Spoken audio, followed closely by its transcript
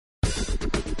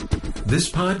This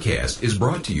podcast is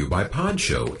brought to you by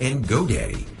Podshow and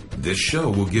GoDaddy. This show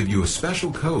will give you a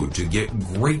special code to get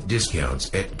great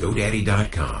discounts at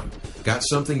GoDaddy.com. Got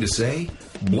something to say?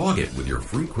 Blog it with your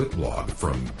free quick blog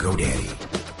from GoDaddy.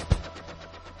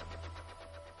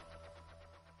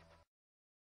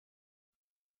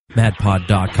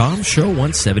 MadPod.com, show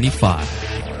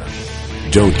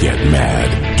 175. Don't get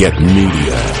mad, get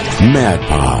media.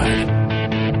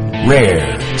 MadPod.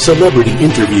 Rare, celebrity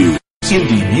interviews,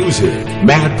 indie music.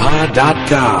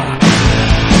 MadPod.com.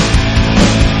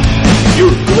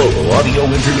 Your global audio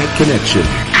internet connection.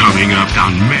 Coming up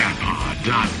on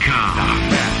MadPod.com.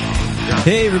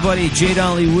 Hey everybody, Jay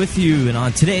Donnelly with you, and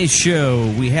on today's show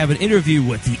we have an interview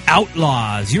with the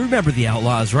Outlaws. You remember the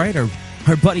Outlaws, right? Our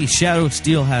buddy Shadow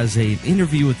Steel has an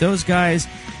interview with those guys.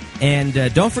 And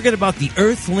don't forget about the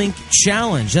Earthlink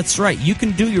Challenge. That's right, you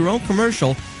can do your own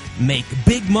commercial, make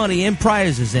big money and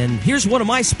prizes, and here's one of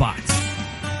my spots.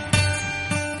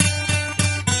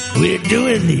 We're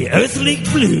doing the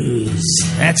Earthlink Blues.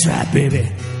 That's right,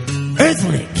 baby.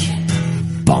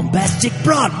 Earthlink. Bombastic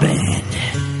broadband.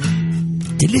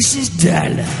 Delicious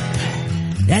dial-up.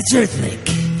 That's Earthlink.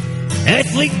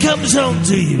 Earthlink comes home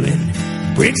to you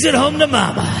and brings it home to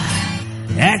mama.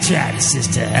 That's right,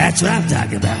 sister. That's what I'm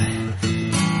talking about.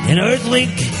 And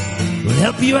Earthlink will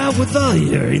help you out with all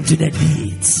your internet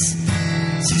needs.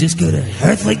 So just go to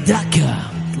earthlink.com.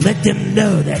 Let them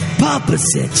know that Papa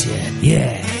sent you.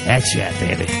 Yeah, that's right,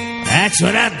 baby. That's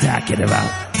what I'm talking about.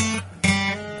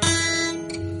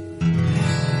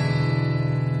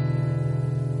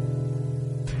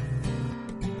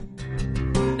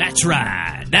 That's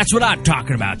right. That's what I'm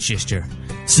talking about, sister.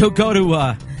 So go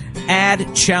to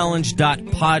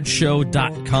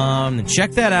adchallenge.podshow.com and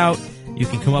check that out. You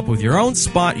can come up with your own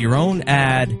spot, your own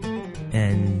ad,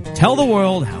 and tell the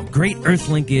world how great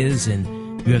Earthlink is, and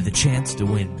you have the chance to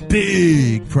win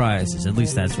big prizes. At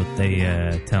least that's what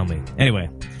they tell me. Anyway,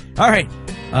 all right.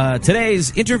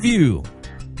 Today's interview.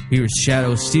 Here's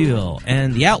Shadow Steel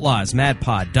and the Outlaws,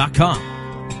 madpod.com.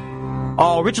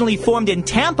 Originally formed in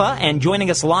Tampa and joining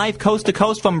us live coast to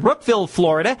coast from Brookville,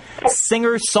 Florida,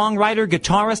 singer, songwriter,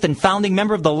 guitarist, and founding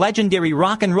member of the legendary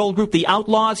rock and roll group The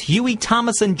Outlaws, Hughie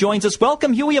Thomason joins us.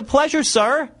 Welcome, Hughie. A pleasure,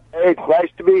 sir. Hey, it's nice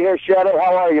to be here, Shadow.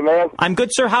 How are you, man? I'm good,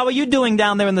 sir. How are you doing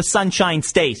down there in the Sunshine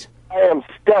State? I am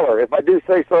stellar, if I do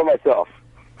say so myself.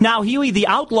 Now, Hughie, the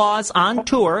Outlaws on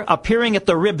tour, appearing at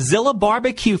the Ribzilla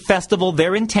Barbecue Festival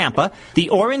there in Tampa, the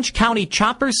Orange County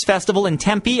Choppers Festival in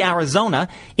Tempe, Arizona,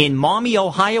 in Maumee,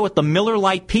 Ohio at the Miller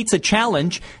Lite Pizza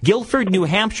Challenge, Guilford, New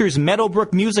Hampshire's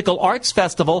Meadowbrook Musical Arts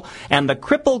Festival, and the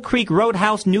Cripple Creek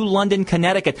Roadhouse, New London,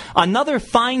 Connecticut. Another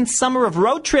fine summer of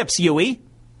road trips, Hughie.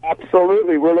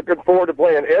 Absolutely. We're looking forward to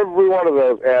playing every one of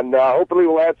those, and hopefully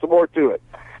we'll add some more to it.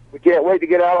 We can't wait to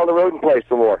get out on the road and play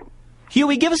some more.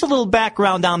 Hughie, give us a little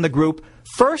background on the group.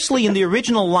 Firstly, in the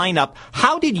original lineup,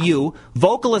 how did you,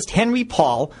 vocalist Henry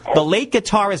Paul, the late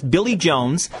guitarist Billy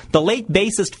Jones, the late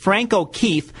bassist Frank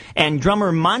O'Keefe, and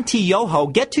drummer Monty Yoho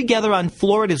get together on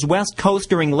Florida's West Coast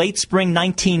during late spring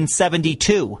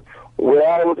 1972?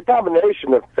 Well, it was a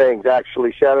combination of things,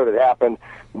 actually, Shadow, that happened.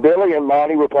 Billy and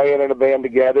Monty were playing in a band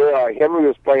together. Henry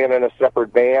was playing in a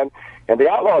separate band. And the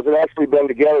Outlaws had actually been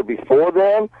together before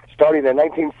then, starting in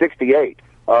 1968.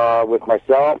 With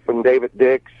myself and David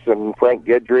Dix and Frank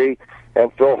Guidry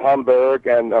and Phil Humberg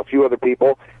and a few other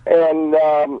people. And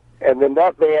then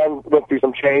that band went through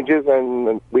some changes,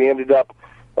 and we ended up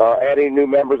adding new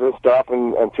members and stuff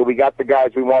until we got the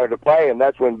guys we wanted to play, and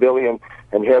that's when Billy and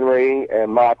Henry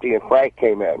and Monty and Frank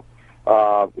came in.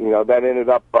 That ended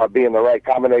up being the right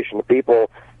combination of people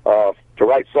to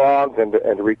write songs and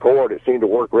to record. It seemed to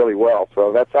work really well.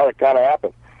 So that's how it kind of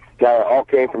happened. Kind of all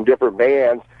came from different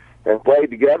bands and played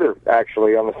together,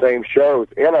 actually, on the same shows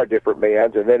in our different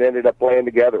bands, and then ended up playing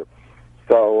together.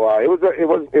 So it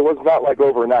was not like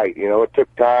overnight. It took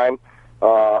time.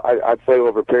 I'd say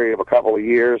over a period of a couple of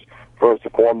years for us to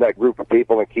form that group of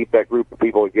people and keep that group of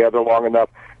people together long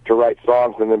enough to write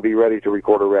songs and then be ready to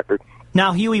record a record.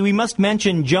 Now, Hughie, we must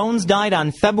mention Jones died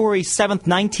on February 7th,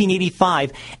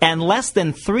 1985, and less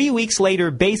than 3 weeks later,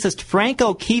 bassist Frank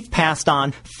O'Keefe passed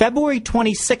on February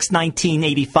 26,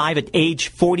 1985, at age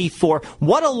 44.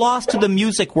 What a loss to the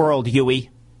music world, Hughie.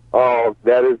 Oh,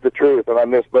 that is the truth, and I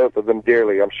miss both of them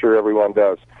dearly. I'm sure everyone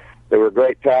does. They were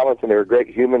great talents, and they were great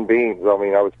human beings. I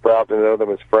mean, I was proud to know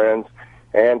them as friends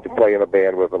and to play in a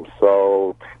band with them.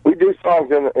 So we do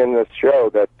songs in this show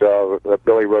that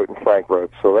Billy wrote and Frank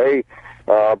wrote. So they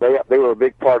were a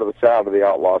big part of the sound of the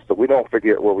Outlaws, so we don't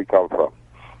forget where we come from.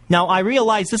 Now, I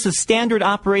realize this is standard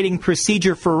operating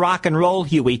procedure for rock and roll,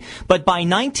 Huey, but by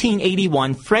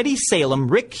 1981, Freddie Salem,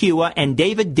 Rick Kua, and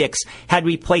David Dix had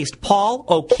replaced Paul,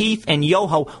 O'Keefe, and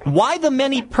Yoho. Why the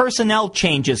many personnel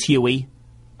changes, Huey?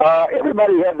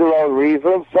 Everybody had their own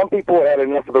reasons. Some people had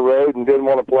enough of the road and didn't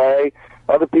want to play.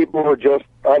 Other people were just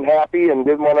unhappy and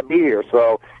didn't want to be here.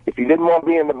 So if you didn't want to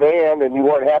be in the band and you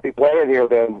weren't happy playing here,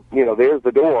 then, there's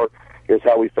the door, is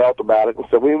how we felt about it. And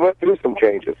so we went through some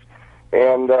changes.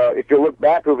 And if you look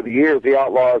back over the years, the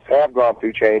Outlaws have gone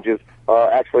through changes.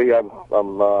 Actually, I'm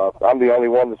the only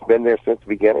one that's been there since the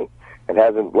beginning and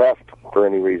hasn't left for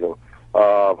any reason.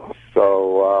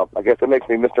 So I guess that makes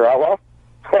me Mr. Outlaw.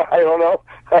 I don't know.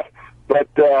 But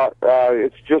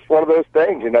it's just one of those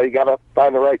things. You got to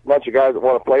find the right bunch of guys that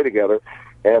want to play together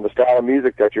and the style of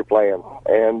music that you're playing.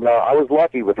 And I was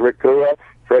lucky with Rick Kua,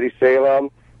 Freddie Salem.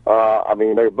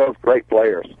 They're both great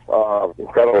players,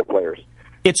 incredible players.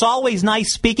 It's always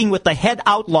nice speaking with the head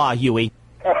outlaw, Huey.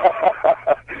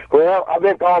 Well, I've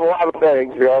been called a lot of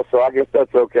things, so I guess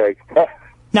that's okay.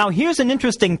 Now, here's an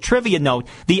interesting trivia note.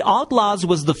 The Outlaws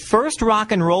was the first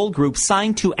rock and roll group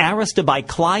signed to Arista by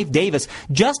Clive Davis.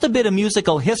 Just a bit of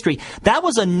musical history. That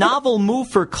was a novel move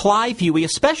for Clive, Huey,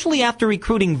 especially after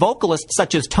recruiting vocalists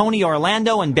such as Tony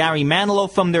Orlando and Barry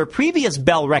Manilow from their previous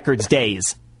Bell Records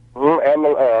days. And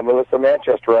Melissa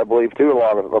Manchester, I believe, too,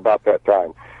 along about that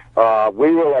time.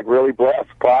 We were really blessed.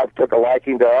 Clive took a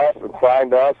liking to us and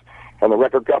signed us, and the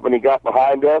record company got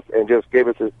behind us and just gave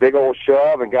us this big old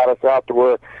shove and got us out to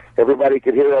where everybody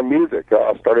could hear our music.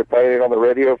 Started playing it on the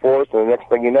radio for us, and the next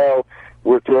thing you know,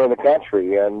 we're touring the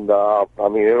country. And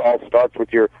it all starts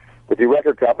with your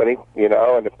record company, and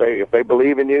if they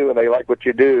believe in you and they like what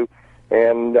you do,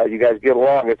 and you guys get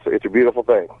along, it's a beautiful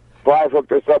thing. Clive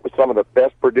hooked us up with some of the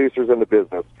best producers in the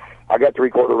business. I got to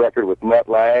record a record with Mutt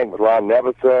Lange, with Ron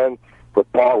Nevison,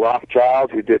 with Paul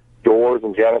Rothchild, who did Doors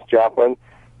and Janis Joplin.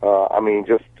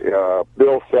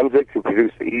 Bill Semzik, who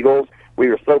produced the Eagles. We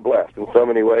were so blessed in so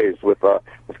many ways with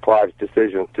Clive's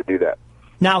decisions to do that.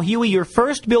 Now, Huey, your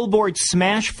first Billboard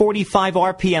Smash 45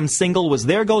 RPM single was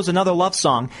There Goes Another Love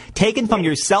Song, taken from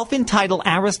your self-entitled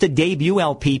Arista debut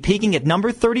LP, peaking at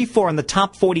number 34 in the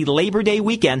top 40 Labor Day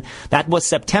weekend. That was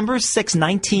September 6,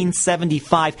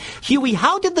 1975. Huey,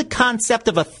 how did the concept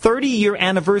of a 30-year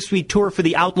anniversary tour for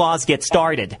the Outlaws get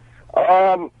started?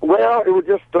 Well, it was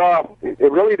just,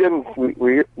 it really didn't,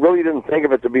 we really didn't think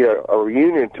of it to be a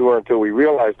reunion tour until we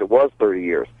realized it was 30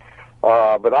 years.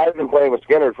 But I've been playing with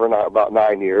Skinner for about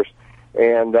 9 years,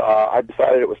 and I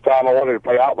decided it was time I wanted to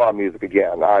play outlaw music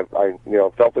again. I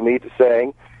felt the need to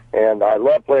sing, and I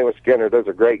love playing with Skinner. Those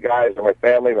are great guys. They're my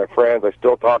family, my friends. I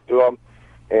still talk to them,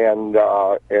 and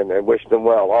wish them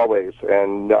well always.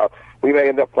 And we may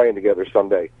end up playing together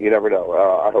someday. You never know.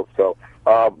 I hope so.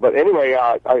 But anyway,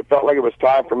 I felt like it was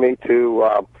time for me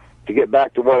to get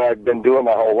back to what I'd been doing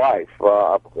my whole life.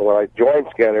 When I joined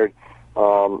Skinner,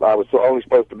 I was only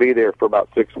supposed to be there for about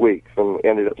 6 weeks and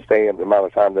ended up staying the amount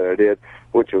of time that I did,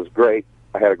 which was great.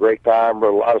 I had a great time,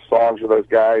 wrote a lot of songs with those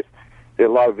guys, did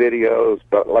a lot of videos,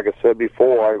 but like I said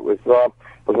before, I was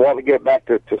wanting to get back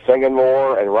to singing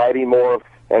more and writing more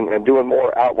and doing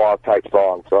more outlaw-type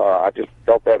songs. I just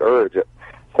felt that urge.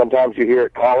 Sometimes you hear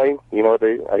it calling, I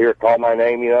hear it call my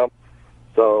name,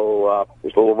 So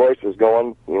this little voice is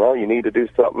going, you need to do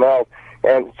something else.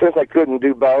 And since I couldn't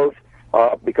do both,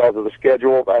 because of the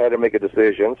schedule, I had to make a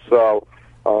decision. So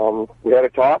we had a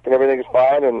talk, and everything was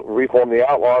fine, and reformed the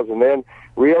Outlaws, and then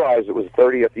realized it was the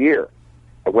 30th year.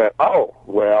 I went, oh,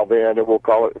 well, then we'll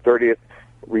call it the 30th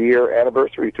year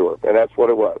anniversary tour, and that's what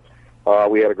it was.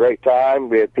 We had a great time.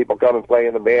 We had people come and play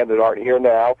in the band that aren't here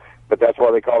now, but that's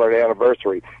why they call it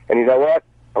anniversary. And you know what?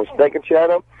 I was thinking,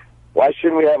 Shannon, why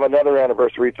shouldn't we have another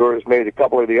anniversary tour as maybe a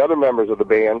couple of the other members of the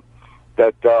band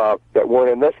that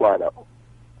weren't in this lineup?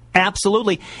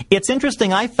 Absolutely. It's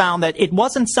interesting. I found that it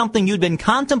wasn't something you'd been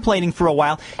contemplating for a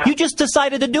while. You just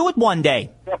decided to do it one day.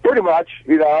 Yeah, pretty much.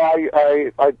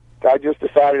 I just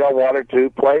decided I wanted to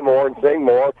play more and sing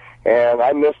more, and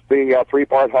I missed the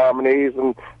three-part harmonies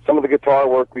and some of the guitar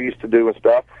work we used to do and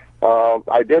stuff.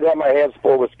 I did have my hands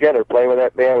full with Skinner. Playing with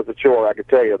that band was a chore, I could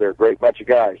tell you. They're a great bunch of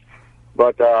guys.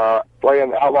 But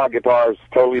playing outlaw guitar is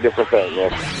a totally different thing,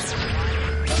 man.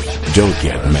 Don't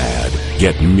get mad.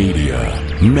 Get media.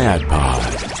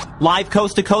 MadPod. Live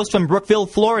coast to coast from Brookville,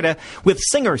 Florida, with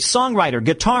singer, songwriter,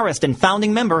 guitarist, and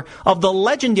founding member of the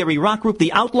legendary rock group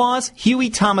The Outlaws,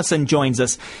 Hughie Thomason joins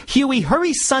us. Hughie,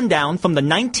 Hurry Sundown from the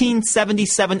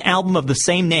 1977 album of the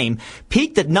same name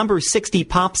peaked at number 60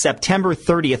 pop September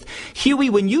 30th. Hughie,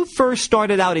 when you first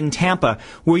started out in Tampa,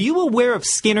 were you aware of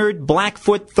Skynyrd,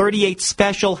 Blackfoot, 38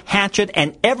 Special, Hatchet,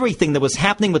 and everything that was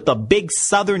happening with the big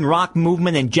Southern rock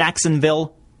movement in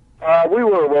Jacksonville? We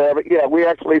were aware of it. Yeah, we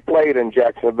actually played in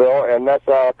Jacksonville, and that's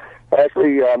I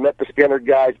actually met the Skynyrd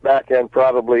guys back in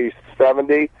probably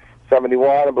 70,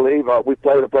 71, I believe. We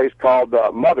played a place called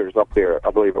Mother's up there,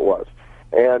 I believe it was,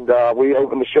 and we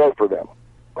opened the show for them.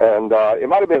 And it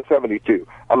might have been 72.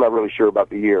 I'm not really sure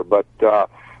about the year, but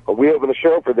we opened the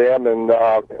show for them, and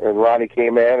Ronnie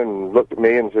came in and looked at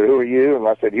me and said, "Who are you?" And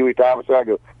I said, "Hughie Thomason." I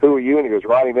go, "Who are you?" And he goes,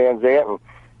 "Ronnie Van Zant." And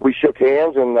we shook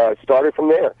hands and started from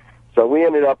there. So we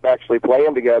ended up actually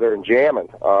playing together and jamming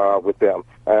with them.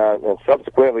 And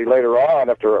subsequently, later on,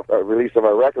 after a release of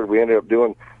our record, we ended up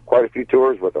doing quite a few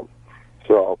tours with them.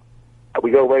 So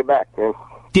we go way back, man.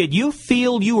 Did you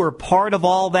feel you were part of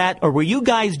all that, or were you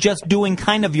guys just doing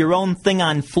kind of your own thing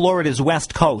on Florida's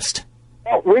West Coast?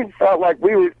 Well, we felt like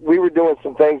we were doing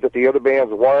some things that the other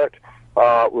bands weren't,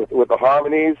 with the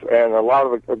harmonies and a lot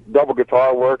of the double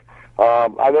guitar work.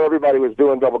 I know everybody was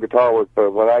doing double guitar work,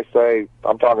 but when I say,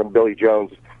 I'm talking Billy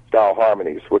Jones style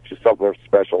harmonies, which is something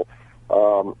special.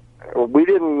 We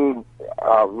didn't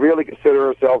really consider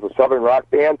ourselves a Southern rock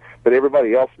band, but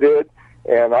everybody else did.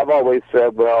 And I've always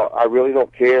said, well, I really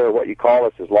don't care what you call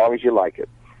us as long as you like it.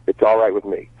 It's all right with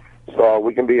me. So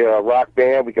we can be a rock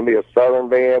band, we can be a Southern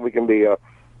band, we can be a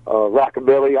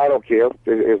rockabilly. I don't care.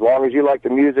 As long as you like the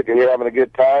music and you're having a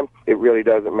good time, it really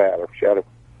doesn't matter. Shadow.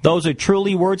 Those are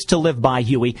truly words to live by,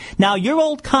 Hughie. Now, your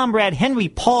old comrade Henry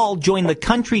Paul joined the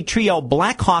country trio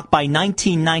Black Hawk by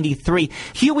 1993.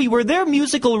 Hughie, were their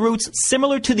musical roots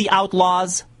similar to the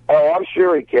Outlaws? Oh, I'm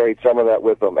sure he carried some of that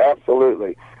with him.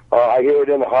 Absolutely. I hear it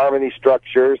in the harmony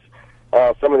structures,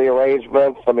 some of the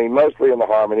arrangements. I mean, mostly in the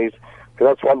harmonies, because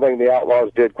that's one thing the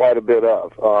Outlaws did quite a bit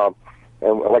of.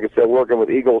 And like I said, working with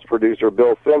Eagles producer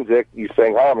Bill Simzik, you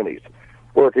sing harmonies.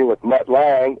 Working with Mutt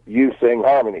Lang, you sing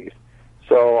harmonies.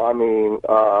 So, I mean,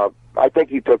 I think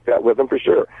he took that with him for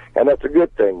sure. And that's a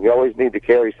good thing. You always need to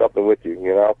carry something with you,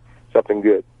 you know, something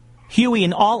good. Hughie,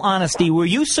 in all honesty, were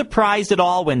you surprised at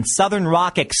all when Southern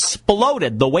rock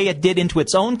exploded the way it did into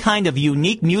its own kind of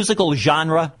unique musical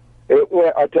genre?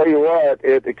 I'll tell you what,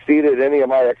 it exceeded any of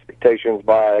my expectations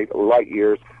by light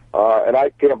years. And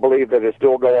I can't believe that it's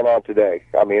still going on today.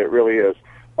 I mean, it really is.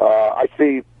 I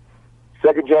see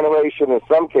second generation, in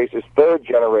some cases third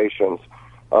generations,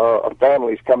 of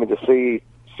families coming to see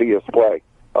us play.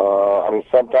 I mean,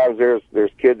 sometimes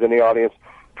there's kids in the audience,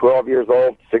 12 years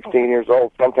old, 16 years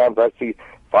old. Sometimes I see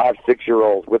 5,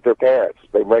 6-year-olds with their parents.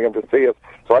 They bring them to see us.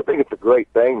 So I think it's a great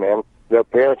thing, man. Their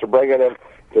parents are bringing them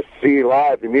to see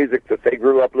live the music that they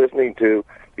grew up listening to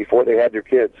before they had their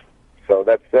kids. So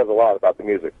that says a lot about the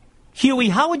music. Hughie,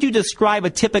 how would you describe a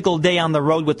typical day on the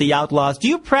road with the Outlaws? Do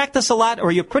you practice a lot, or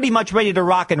are you pretty much ready to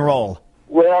rock and roll?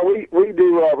 Well, we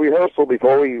do rehearsal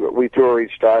before we tour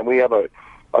each time. We have a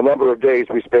number of days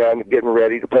we spend getting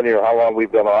ready, depending on how long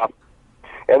we've been off.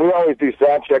 And we always do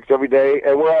sound checks every day,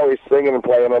 and we're always singing and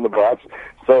playing on the bus.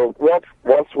 So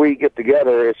once we get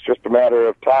together, it's just a matter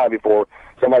of time before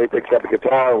somebody picks up a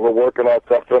guitar and we're working on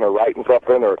something or writing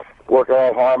something or working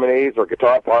on harmonies or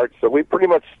guitar parts. So we pretty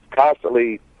much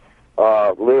constantly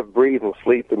live, breathe, and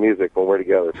sleep the music when we're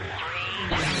together.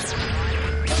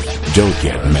 Don't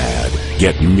get mad.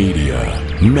 Get media.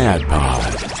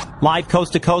 MadPod. Live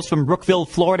coast to coast from Brookville,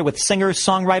 Florida, with singer,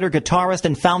 songwriter, guitarist,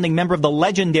 and founding member of the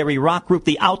legendary rock group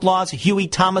The Outlaws, Hughie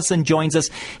Thomason, joins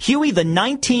us. Hughie, the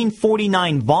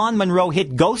 1949 Vaughn Monroe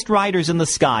hit Ghost Riders in the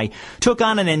Sky took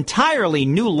on an entirely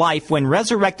new life when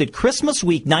resurrected Christmas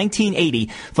week 1980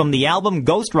 from the album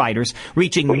Ghost Riders,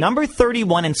 reaching number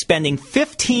 31 and spending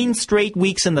 15 straight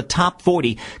weeks in the top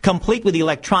 40, complete with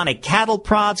electronic cattle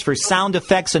prods for sound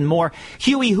effects and more.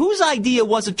 Hughie, whose idea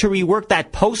was it to rework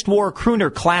that post-war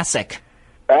crooner classic?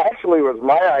 Actually, it was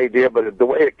my idea, but the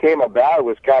way it came about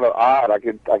was kind of odd. I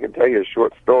could tell you a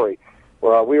short story.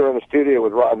 Well, we were in the studio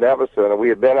with Ron Nevison, and we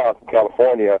had been out in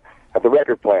California at the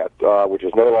record plant, which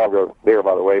is no longer there,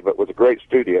 by the way, but was a great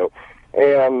studio.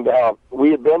 And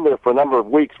we had been there for a number of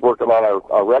weeks working on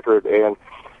our record, and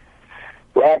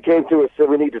Ron came to us and said,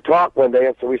 we need to talk one day,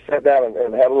 and so we sat down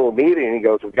and had a little meeting, and he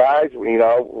goes, well, guys, you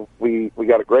know, we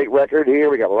got a great record here,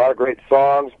 we got a lot of great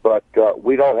songs, but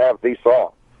we don't have these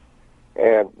songs.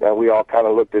 And we all kind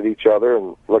of looked at each other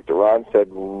and looked at Ron and said,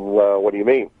 well, what do you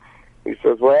mean? He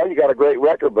says, well, you got a great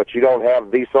record, but you don't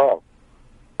have the song.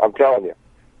 I'm telling you.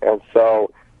 And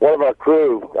so one of our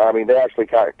crew, I mean, they actually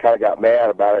kind of got mad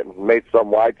about it and made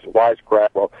some wisecrack.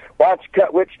 Well, why don't you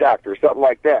cut witch doctor, something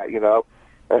like that, you know?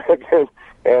 And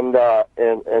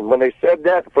when they said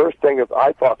that, the first thing is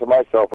I thought to myself,